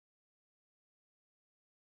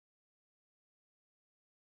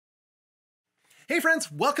Hey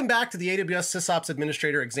friends, welcome back to the AWS SysOps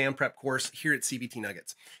Administrator Exam Prep course here at CBT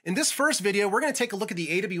Nuggets. In this first video, we're going to take a look at the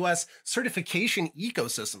AWS certification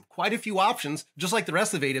ecosystem. Quite a few options, just like the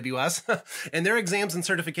rest of AWS, and their exams and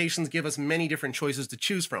certifications give us many different choices to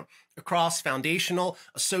choose from across foundational,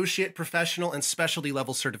 associate, professional, and specialty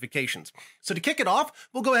level certifications. So to kick it off,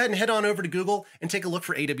 we'll go ahead and head on over to Google and take a look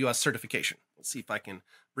for AWS certification. Let's see if I can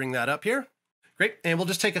bring that up here. Great, and we'll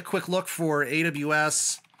just take a quick look for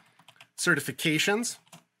AWS certifications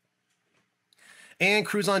and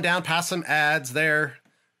cruise on down past some ads there.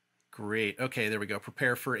 Great. Okay, there we go.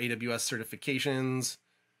 Prepare for AWS certifications.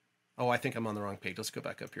 Oh, I think I'm on the wrong page. Let's go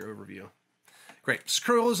back up here. Overview. Great.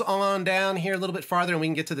 Scrolls on down here a little bit farther and we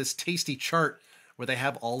can get to this tasty chart where they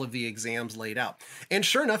have all of the exams laid out. And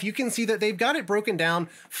sure enough, you can see that they've got it broken down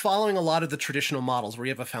following a lot of the traditional models where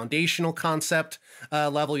you have a foundational concept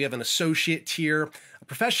level, you have an associate tier, a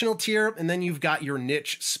professional tier, and then you've got your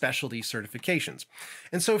niche specialty certifications.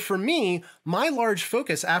 And so for me, my large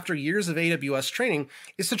focus after years of AWS training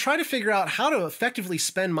is to try to figure out how to effectively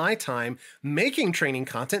spend my time making training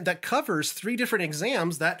content that covers 3 different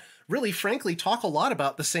exams that really, frankly, talk a lot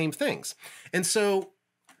about the same things. And so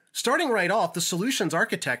starting right off, the solutions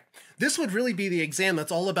architect, this would really be the exam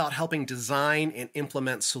that's all about helping design and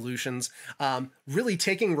implement solutions, really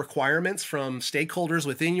taking requirements from stakeholders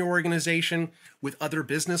within your organization, with other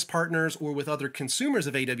business partners, or with other consumers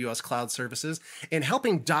of AWS cloud services, and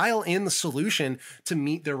helping dial in the solution to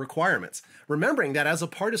meet their requirements. Remembering that as a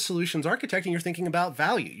part of solutions architecting, you're thinking about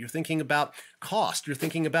value, you're thinking about cost, you're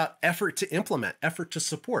thinking about effort to implement, effort to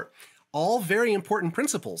support. All very important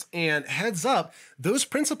principles, and heads up, those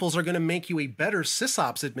principles are going to make you a better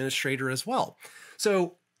SysOps administrator as well.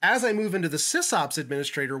 So as I move into the SysOps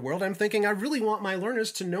administrator world, I'm thinking I really want my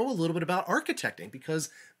learners to know a little bit about architecting because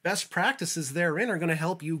best practices therein are going to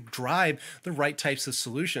help you drive the right types of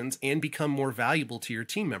solutions and become more valuable to your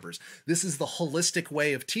team members. This is the holistic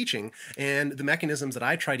way of teaching and the mechanisms that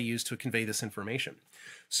I try to use to convey this information.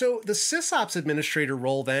 So the SysOps administrator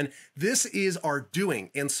role then, this is our doing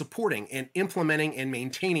and supporting and implementing and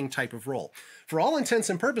maintaining type of role. For all intents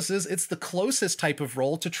and purposes, it's the closest type of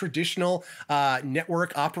role to traditional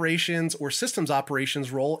network operations or systems operations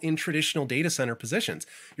role in traditional data center positions.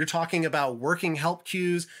 You're talking about working help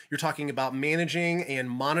queues, you're talking about managing and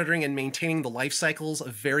monitoring and maintaining the life cycles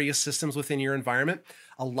of various systems within your environment.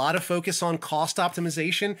 A lot of focus on cost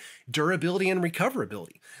optimization, durability, and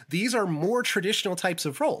recoverability. These are more traditional types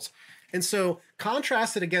of roles. And so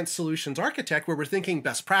contrasted against solutions architect, where we're thinking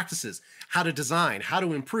best practices, how to design, how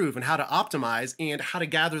to improve, and how to optimize, and how to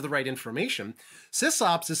gather the right information,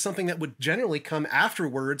 SysOps is something that would generally come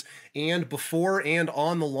afterwards and before and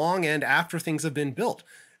on the long end after things have been built.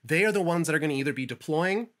 They are the ones that are going to either be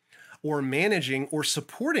deploying or managing or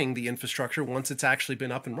supporting the infrastructure once it's actually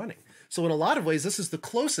been up and running. So in a lot of ways, this is the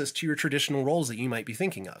closest to your traditional roles that you might be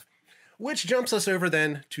thinking of. Which jumps us over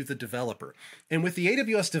then to the developer. And with the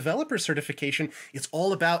AWS developer certification, it's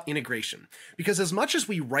all about integration. Because as much as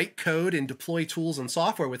we write code and deploy tools and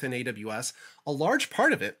software within AWS, a large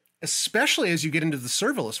part of it, especially as you get into the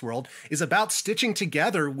serverless world, is about stitching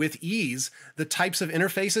together with ease the types of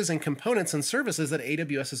interfaces and components and services that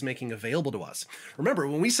AWS is making available to us. Remember,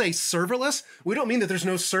 when we say serverless, we don't mean that there's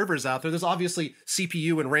no servers out there. There's obviously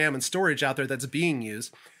CPU and RAM and storage out there that's being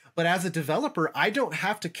used. But as a developer, I don't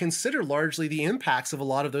have to consider largely the impacts of a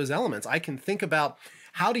lot of those elements. I can think about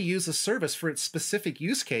how to use a service for its specific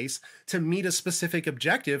use case to meet a specific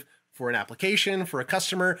objective for an application, for a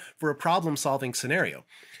customer, for a problem-solving scenario.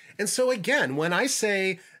 And so again, when I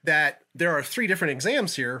say that there are 3 different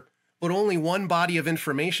exams here, but only one body of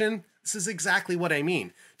information, this is exactly what I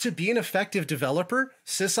mean. To be an effective developer,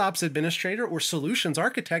 SysOps administrator, or solutions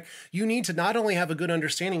architect, you need to not only have a good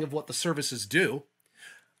understanding of what the services do,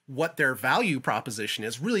 what their value proposition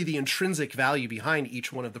is, really the intrinsic value behind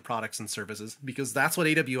each one of the products and services, because that's what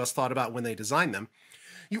AWS thought about when they designed them.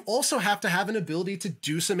 You also have to have an ability to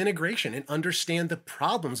do some integration and understand the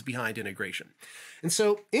problems behind integration. And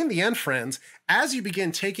so in the end, friends, as you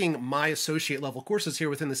begin taking my associate level courses here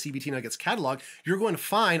within the CBT Nuggets catalog, you're going to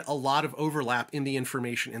find a lot of overlap in the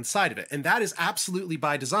information inside of it. And that is absolutely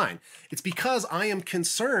by design. It's because I am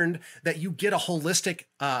concerned that you get a holistic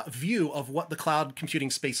view of what the cloud computing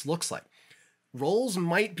space looks like. Roles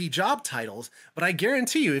might be job titles, but I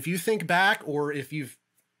guarantee you, if you think back or if you've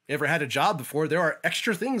ever had a job before, there are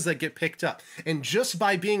extra things that get picked up. And just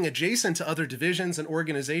by being adjacent to other divisions and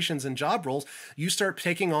organizations and job roles, you start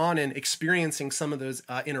taking on and experiencing some of those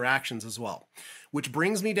interactions as well. Which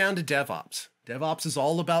brings me down to DevOps. DevOps is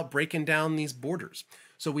all about breaking down these borders.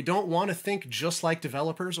 So we don't want to think just like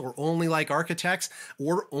developers or only like architects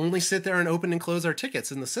or only sit there and open and close our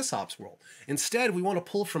tickets in the sysops world. Instead, we want to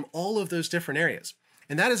pull from all of those different areas.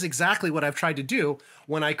 And that is exactly what I've tried to do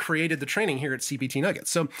when I created the training here at CBT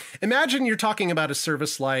Nuggets. So imagine you're talking about a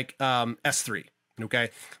service like S3,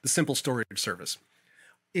 okay? The simple storage service.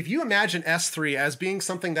 If you imagine S3 as being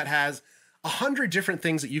something that has 100 different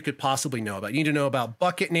things that you could possibly know about. You need to know about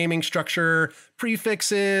bucket naming structure,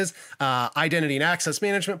 prefixes, identity and access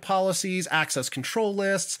management policies, access control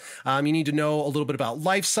lists. You need to know a little bit about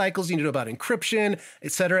life cycles. You need to know about encryption,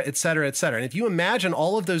 et cetera, et cetera, et cetera. And if you imagine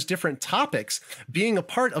all of those different topics being a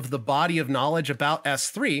part of the body of knowledge about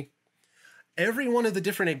S3, every one of the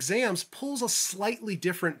different exams pulls a slightly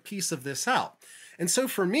different piece of this out. And so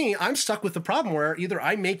for me, I'm stuck with the problem where either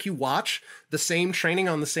I make you watch the same training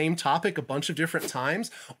on the same topic a bunch of different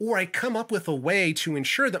times, or I come up with a way to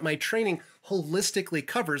ensure that my training holistically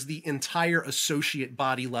covers the entire associate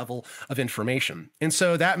body level of information. And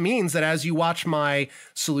so that means that as you watch my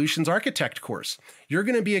Solutions Architect course, you're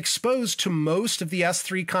going to be exposed to most of the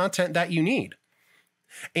S3 content that you need.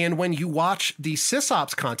 And when you watch the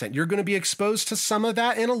SysOps content, you're going to be exposed to some of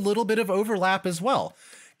that and a little bit of overlap as well.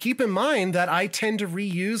 Keep in mind that I tend to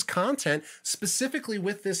reuse content specifically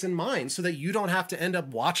with this in mind so that you don't have to end up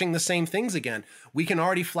watching the same things again. We can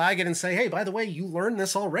already flag it and say, hey, by the way, you learned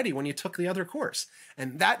this already when you took the other course.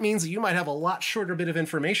 And that means that you might have a lot shorter bit of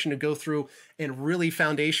information to go through and really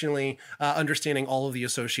foundationally understanding all of the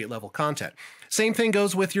associate level content. Same thing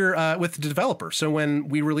goes with your with the developer. So when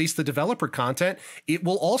we release the developer content, it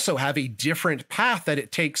will also have a different path that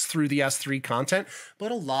it takes through the S3 content,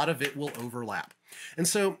 but a lot of it will overlap. And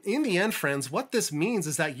so in the end, friends, what this means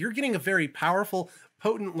is that you're getting a very powerful,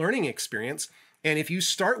 potent learning experience. And if you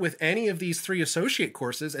start with any of these 3 associate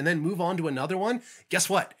courses and then move on to another one, guess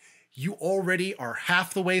what? You already are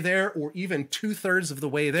half the way there or even 2/3 of the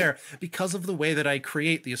way there because of the way that I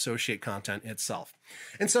create the associate content itself.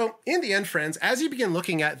 And so in the end, friends, as you begin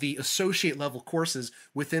looking at the associate level courses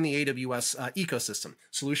within the AWS ecosystem,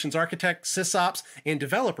 Solutions Architect, SysOps, and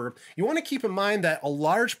Developer, you want to keep in mind that a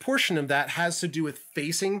large portion of that has to do with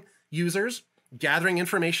facing users, gathering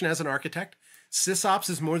information as an architect. SysOps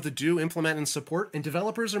is more the do, implement, and support, and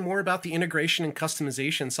developers are more about the integration and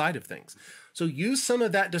customization side of things. So use some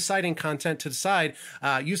of that deciding content to decide,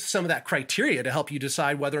 use some of that criteria to help you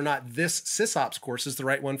decide whether or not this SysOps course is the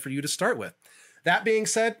right one for you to start with. That being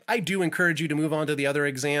said, I do encourage you to move on to the other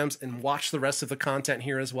exams and watch the rest of the content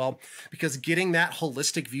here as well, because getting that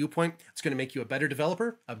holistic viewpoint, it's going to make you a better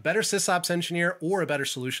developer, a better SysOps engineer, or a better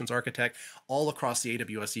solutions architect all across the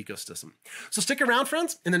AWS ecosystem. So stick around,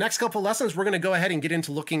 friends. In the next couple of lessons, we're going to go ahead and get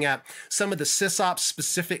into looking at some of the SysOps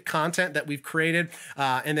specific content that we've created,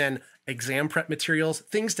 and then exam prep materials,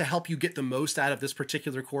 things to help you get the most out of this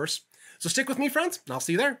particular course. So stick with me, friends, and I'll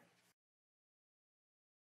see you there.